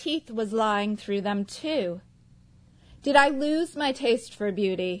ragged teeth, was lying through them, too. Did I lose my taste for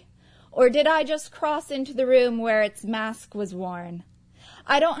beauty? Or did I just cross into the room where its mask was worn?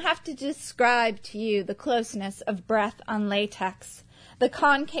 I don't have to describe to you the closeness of breath on latex, the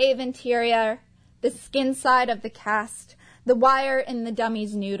concave interior, the skin side of the cast, the wire in the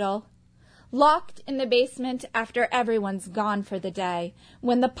dummy's noodle. Locked in the basement after everyone's gone for the day,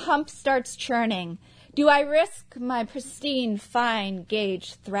 when the pump starts churning, do I risk my pristine fine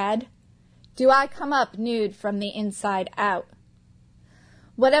gauge thread? Do I come up nude from the inside out?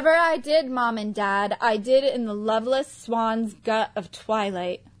 Whatever I did, Mom and Dad, I did it in the loveless swan's gut of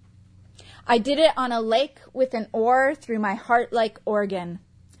twilight. I did it on a lake with an oar through my heart-like organ.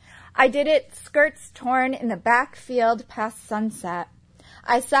 I did it skirts torn in the back field past sunset.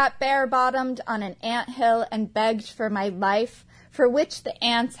 I sat bare-bottomed on an anthill and begged for my life, for which the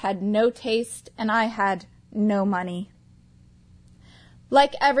ants had no taste and I had no money.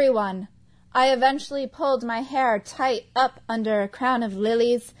 Like everyone, I eventually pulled my hair tight up under a crown of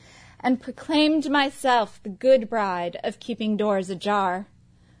lilies and proclaimed myself the good bride of keeping doors ajar.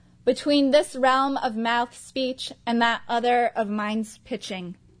 Between this realm of mouth speech and that other of mind's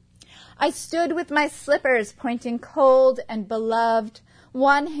pitching, I stood with my slippers pointing cold and beloved,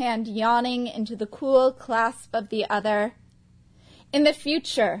 one hand yawning into the cool clasp of the other. In the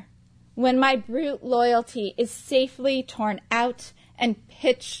future, when my brute loyalty is safely torn out and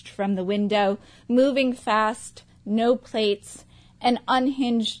pitched from the window, moving fast, no plates, an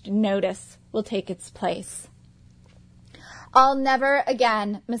unhinged notice will take its place. I'll never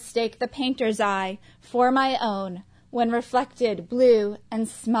again mistake the painter's eye for my own when reflected blue and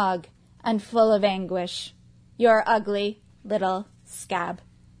smug and full of anguish. Your ugly little scab.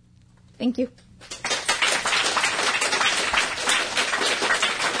 Thank you.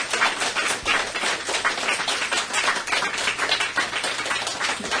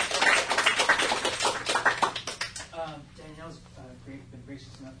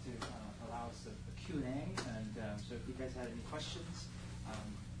 enough to allow us a Q&A, and so if you guys had any questions,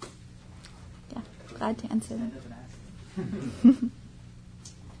 yeah, glad to answer them. stand up and ask them.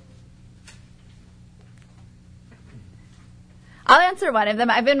 I'll answer one of them.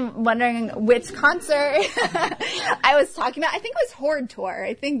 I've been wondering which concert I was talking about. I think it was Horde Tour.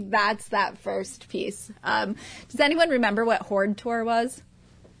 I think that's that first piece. Does anyone remember what Horde Tour was?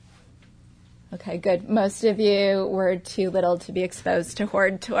 Okay, good. Most of you were too little to be exposed to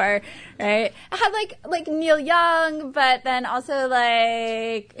Horde Tour, right? I had like Neil Young, but then also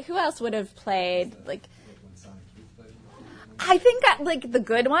like who else would have played? Like I think like the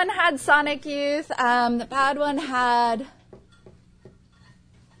good one had Sonic Youth. The bad one had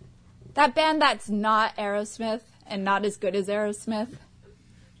that band that's not Aerosmith and not as good as Aerosmith.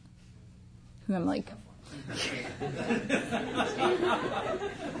 Who I'm like.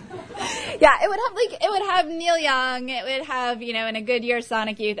 Yeah, it would have Neil Young, it would have, in a good year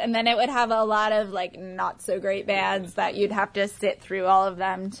Sonic Youth, and then it would have a lot of like not so great bands that you'd have to sit through all of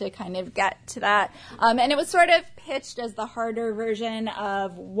them to kind of get to that. And it was sort of pitched as the harder version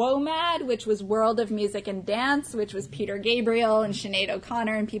of WOMAD, which was World of Music and Dance, which was Peter Gabriel and Sinead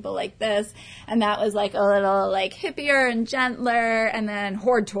O'Connor and people like this. And that was like a little like hippier and gentler. And then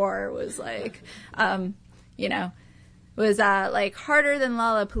Horde Tour was like, was like harder than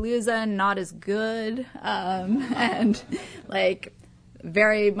Lollapalooza and not as good, and like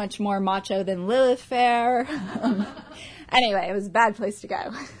very much more macho than Lilith Fair. Anyway, it was a bad place to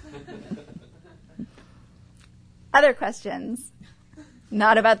go. Other questions?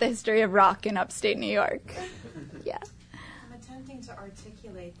 Not about the history of rock in upstate New York. Yeah. I'm attempting to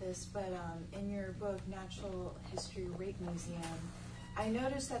articulate this, but in your book, Natural History Rape Museum, I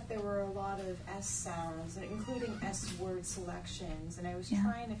noticed that there were a lot of S sounds, including S word selections, and I was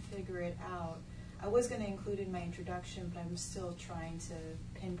trying to figure it out. I was going to include it in my introduction, but I'm still trying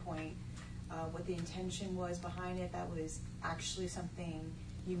to pinpoint what the intention was behind it. That was actually something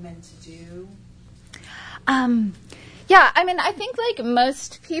you meant to do. Yeah, I mean, I think like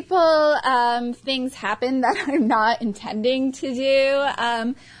most people, things happen that I'm not intending to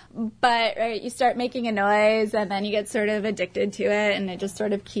do. But right, you start making a noise and then you get sort of addicted to it and it just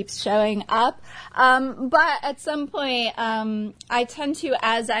sort of keeps showing up. But at some point, I tend to,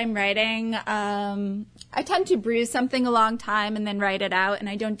 as I'm writing, I tend to brew something a long time and then write it out, and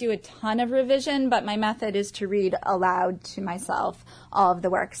I don't do a ton of revision, but my method is to read aloud to myself all of the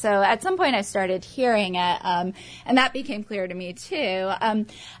work. So at some point I started hearing it, and that became clear to me too. And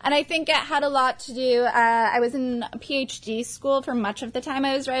I think it had a lot to do, I was in a PhD school for much of the time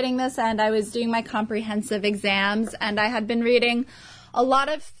I was writing this, and I was doing my comprehensive exams, and I had been reading a lot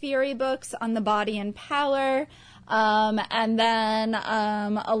of theory books on the body and power, and then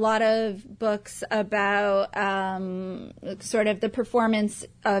a lot of books about sort of the performance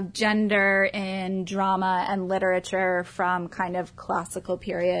of gender in drama and literature from kind of classical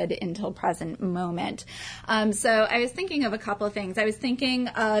period until present moment. So I was thinking of a couple of things. I was thinking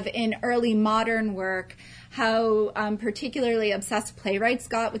of in early modern work how particularly obsessed playwrights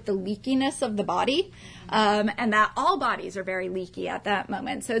got with the leakiness of the body, and that all bodies are very leaky at that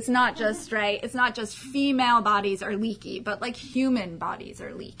moment. So it's not just, right, it's not just female bodies are leaky, but like human bodies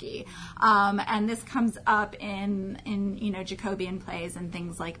are leaky. And this comes up in Jacobean plays and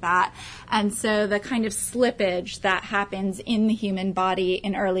things like that. And so the kind of slippage that happens in the human body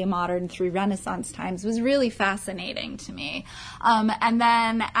in early modern through Renaissance times was really fascinating to me. And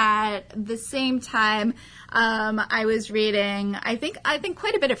then at the same time, I was reading, I think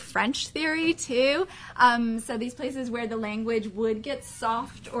quite a bit of French theory too. So these places where the language would get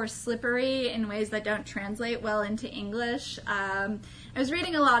soft or slippery in ways that don't translate well into English. I was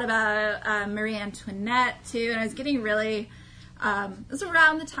reading a lot about Marie Antoinette too, and I was getting really, it was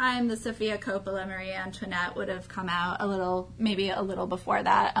around the time the Sofia Coppola Marie Antoinette would have come out, maybe a little before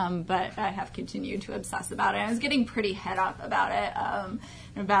that, but I have continued to obsess about it. I was getting pretty head up about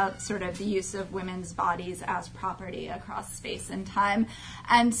it, about sort of the use of women's bodies as property across space and time.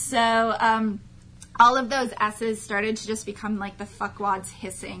 And so all of those S's started to just become like the fuckwads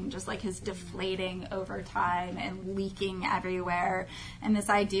hissing, just like his deflating over time and leaking everywhere. And this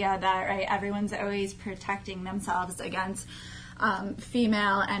idea that, right, everyone's always protecting themselves against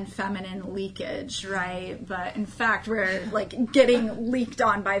female and feminine leakage, right? But in fact, we're like getting leaked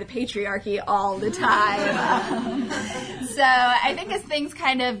on by the patriarchy all the time. So I think as things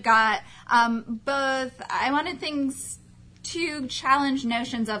kind of got both, I wanted things to challenge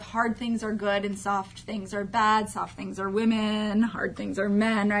notions of hard things are good and soft things are bad, soft things are women, hard things are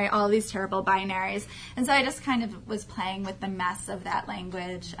men, right? All these terrible binaries. And so I just kind of was playing with the mess of that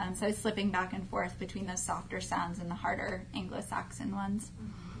language. So I was slipping back and forth between those softer sounds and the harder Anglo-Saxon ones.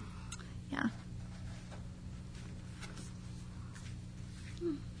 Yeah.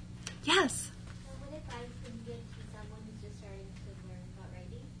 Yes? What advice would you give to someone who's just starting to learn about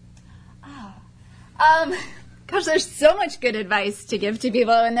writing? Gosh, there's so much good advice to give to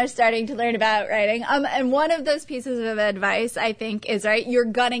people when they're starting to learn about writing. And one of those pieces of advice, I think, is, right, you're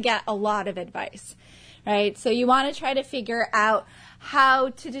going to get a lot of advice, right? So you want to try to figure out how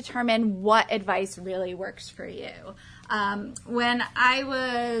to determine what advice really works for you. When I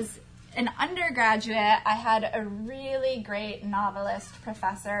was an undergraduate, I had a really great novelist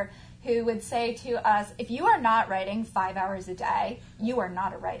professor who would say to us, if you are not writing 5 hours a day, you are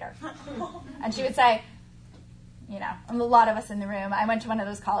not a writer. And she would say, you know, a lot of us in the room, I went to one of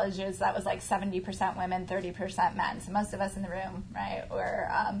those colleges that was like 70% women, 30% men. So most of us in the room, right, were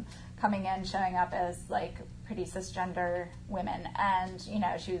coming in, showing up as like pretty cisgender women. And, you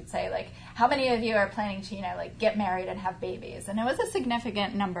know, she would say, like, how many of you are planning to, you know, like get married and have babies? And it was a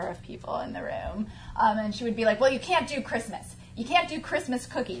significant number of people in the room. And she would be like, well, you can't do Christmas. You can't do Christmas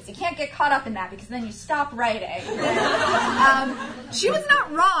cookies. You can't get caught up in that because then you stop writing. She was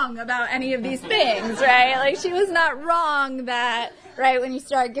not wrong about any of these things, right? Like, she was not wrong that, right, when you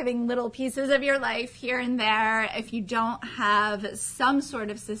start giving little pieces of your life here and there, if you don't have some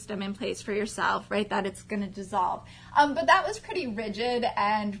sort of system in place for yourself, right, that it's going to dissolve. But that was pretty rigid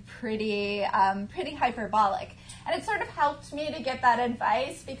and pretty hyperbolic. And it sort of helped me to get that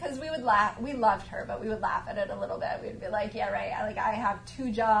advice because we would laugh. We loved her, but we would laugh at it a little bit. We would be like, yeah, right, I have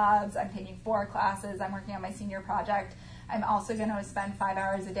 2 jobs. I'm taking 4 classes. I'm working on my senior project. I'm also going to spend 5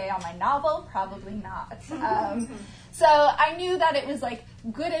 hours a day on my novel. Probably not. So I knew that it was like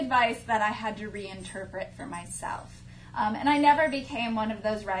good advice that I had to reinterpret for myself. And I never became one of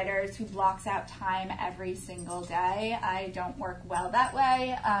those writers who blocks out time every single day. I don't work well that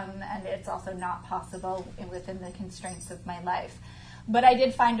way, and it's also not possible within the constraints of my life. But I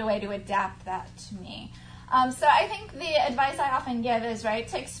did find a way to adapt that to me. So I think the advice I often give is, right,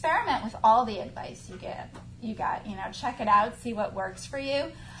 to experiment with all the advice you get. You know, check it out, see what works for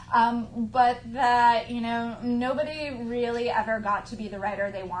you. But that, you know, nobody really ever got to be the writer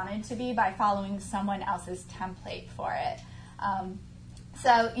they wanted to be by following someone else's template for it.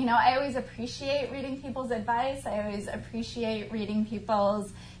 So, you know, I always appreciate reading people's advice. I always appreciate reading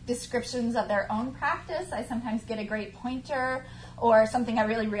people's descriptions of their own practice. I sometimes get a great pointer or something I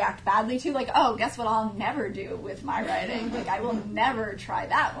really react badly to, like, oh, guess what I'll never do with my writing? Like, I will never try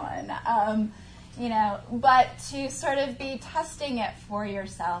that one. You know, but to sort of be testing it for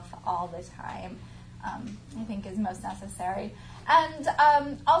yourself all the time, I think is most necessary. And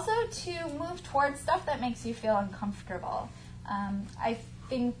also to move towards stuff that makes you feel uncomfortable. I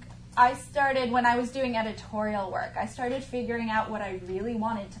think I started, when I was doing editorial work, I started figuring out what I really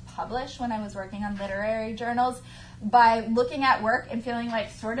wanted to publish when I was working on literary journals by looking at work and feeling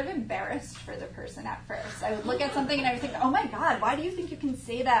like sort of embarrassed for the person at first. I would look at something and I would think, oh my God, why do you think you can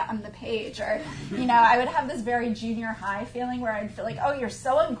say that on the page? Or, you know, I would have this very junior high feeling where I'd feel like, oh, you're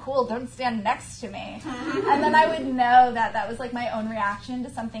so uncool, don't stand next to me. And then I would know that that was like my own reaction to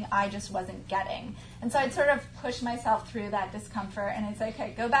something I just wasn't getting. And so I'd sort of push myself through that discomfort and I'd say,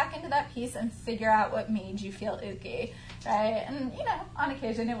 okay, go back into that piece and figure out what made you feel ooky, right? And, you know, on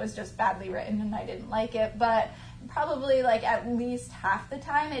occasion it was just badly written and I didn't like it, but probably like at least half the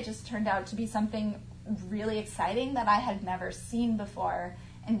time it just turned out to be something really exciting that I had never seen before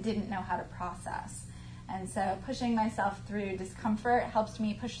and didn't know how to process. And so pushing myself through discomfort helped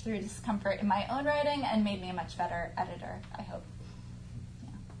me push through discomfort in my own writing and made me a much better editor, I hope. Yeah.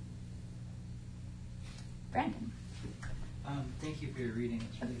 Brandon. Thank you for your reading.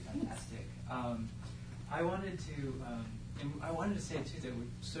 It's really fantastic. I wanted to say too that we're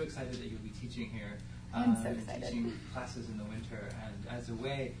so excited that you'll be teaching here. I'm so excited. Teaching classes in the winter, and as a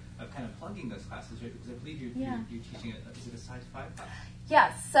way of kind of plugging those classes, right? Because I believe you're teaching is it a sci-fi class?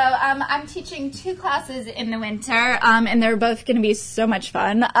 Yes, so I'm teaching 2 classes in the winter, and they're both going to be so much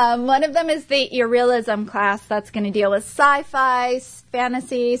fun. One of them is the Irrealism class that's going to deal with sci-fi,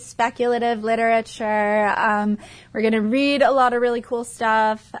 fantasy, speculative literature. We're going to read a lot of really cool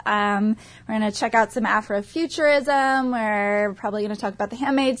stuff. We're going to check out some Afrofuturism. We're probably going to talk about The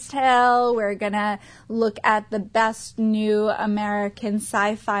Handmaid's Tale. We're going to look at the best new American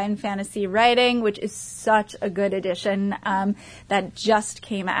sci-fi and fantasy writing, which is such a good edition that just just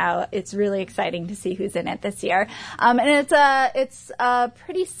came out. It's really exciting to see who's in it this year. And it's a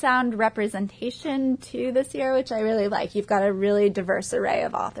pretty sound representation to this year, which I really like. You've got a really diverse array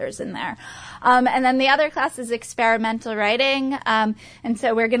of authors in there. And then the other class is experimental writing. And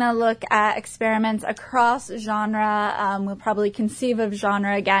so we're going to look at experiments across genre. We'll probably conceive of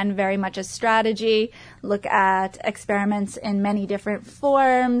genre again very much as strategy, look at experiments in many different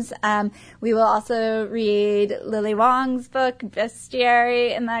forms. We will also read Lily Wong's book,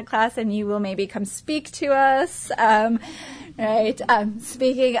 Bestiary, in that class, and you will maybe come speak to us. Right.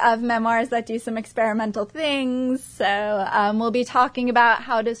 Speaking of memoirs that do some experimental things, so we'll be talking about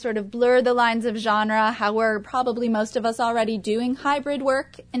how to sort of blur the lines of genre, how we're probably most of us already doing hybrid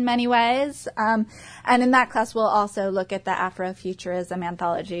work in many ways. And in that class, we'll also look at the Afrofuturism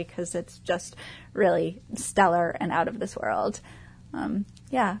anthology because it's just really stellar and out of this world.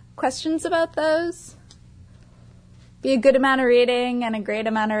 Yeah. Questions about those? Be a good amount of reading and a great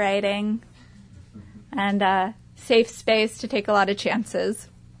amount of writing. And safe space to take a lot of chances.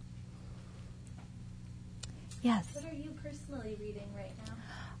 Yes. What are you personally reading right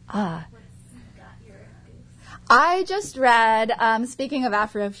now? What's got your boost? I just read, speaking of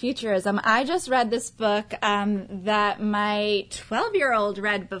Afrofuturism, I just read this book that my 12-year-old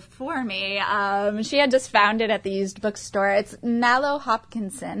read before me. She had just found it at the used bookstore. It's Nalo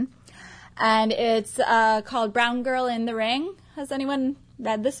Hopkinson, and it's called Brown Girl in the Ring. Has anyone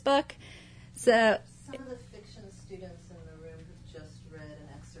read this book? So. Some of the fiction students in the room have just read an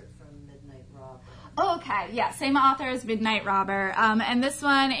excerpt from Midnight Robber. Oh, okay. Yeah, same author as Midnight Robber. And this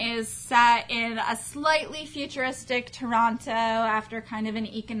one is set in a slightly futuristic Toronto after kind of an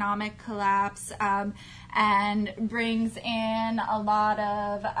economic collapse, and brings in a lot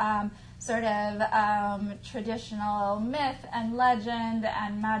of traditional myth and legend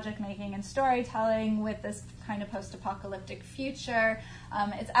and magic making and storytelling with this kind of post-apocalyptic future.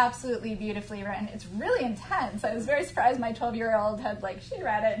 It's absolutely beautifully written. It's really intense. I was very surprised my 12-year-old she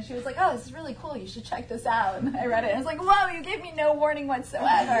read it and she was like, oh, this is really cool. You should check this out. And I read it and I was like, whoa, you gave me no warning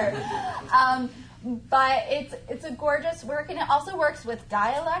whatsoever. But it's a gorgeous work, and it also works with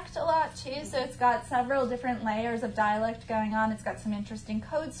dialect a lot too. So it's got several different layers of dialect going on. It's got some interesting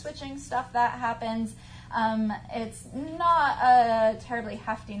code switching stuff that happens. It's not a terribly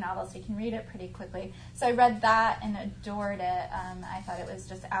hefty novel, so you can read it pretty quickly. So I read that and adored it. I thought it was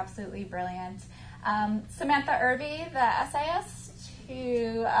just absolutely brilliant. Samantha Irby, the essayist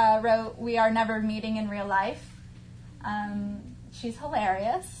who wrote We Are Never Meeting in Real Life, she's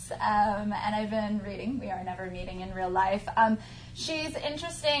hilarious, and I've been reading We Are Never Meeting in Real Life. She's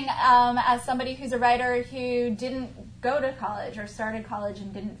interesting as somebody who's a writer who didn't go to college or started college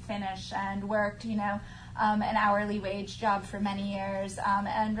and didn't finish and worked, an hourly wage job for many years,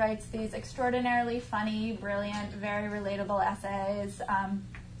 and writes these extraordinarily funny, brilliant, very relatable essays.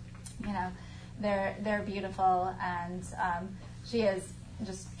 They're beautiful, and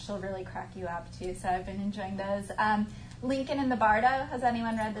she'll really crack you up too. So I've been enjoying those. Lincoln in the Bardo. Has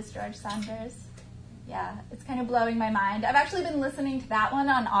anyone read this, George Saunders? Yeah, it's kind of blowing my mind. I've actually been listening to that one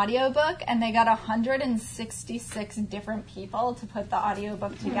on audiobook, and they got 166 different people to put the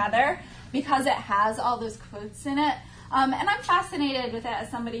audiobook together because it has all those quotes in it. And I'm fascinated with it as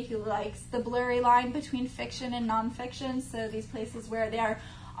somebody who likes the blurry line between fiction and nonfiction, so these places where there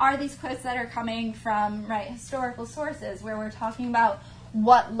are these quotes that are coming from historical sources, where we're talking about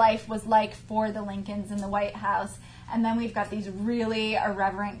what life was like for the Lincolns in the White House, and then we've got these really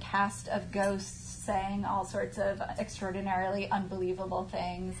irreverent cast of ghosts saying all sorts of extraordinarily unbelievable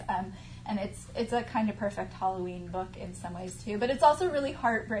things. And it's a kind of perfect Halloween book in some ways too, but it's also really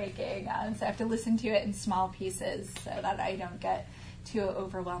heartbreaking. So I have to listen to it in small pieces so that I don't get too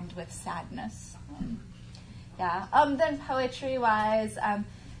overwhelmed with sadness. Then poetry-wise,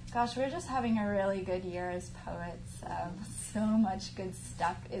 we're just having a really good year as poets. So much good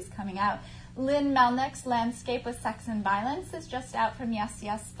stuff is coming out. Lynn Melnick's Landscape with Sex and Violence is just out from Yes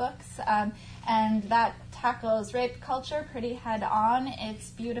Yes Books, and that tackles rape culture pretty head-on. It's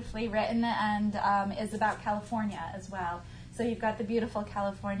beautifully written and is about California as well. So you've got the beautiful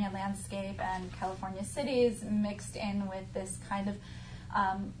California landscape and California cities mixed in with this kind of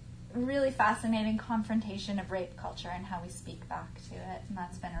really fascinating confrontation of rape culture and how we speak back to it, and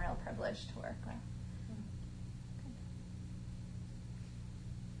that's been a real privilege to work with.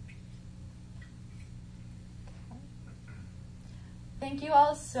 Thank you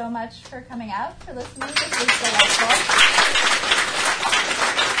all so much for coming out, for listening. This was delightful.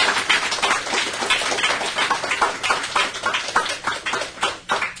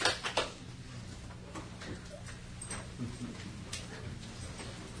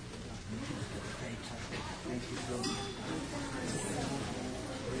 Thank you so much.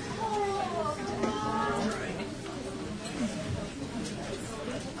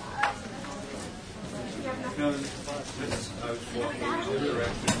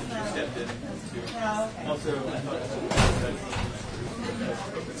 too. Also, I thought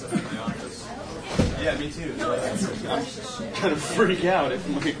my office. Yeah, me too. I'm kind of freak out if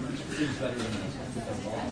my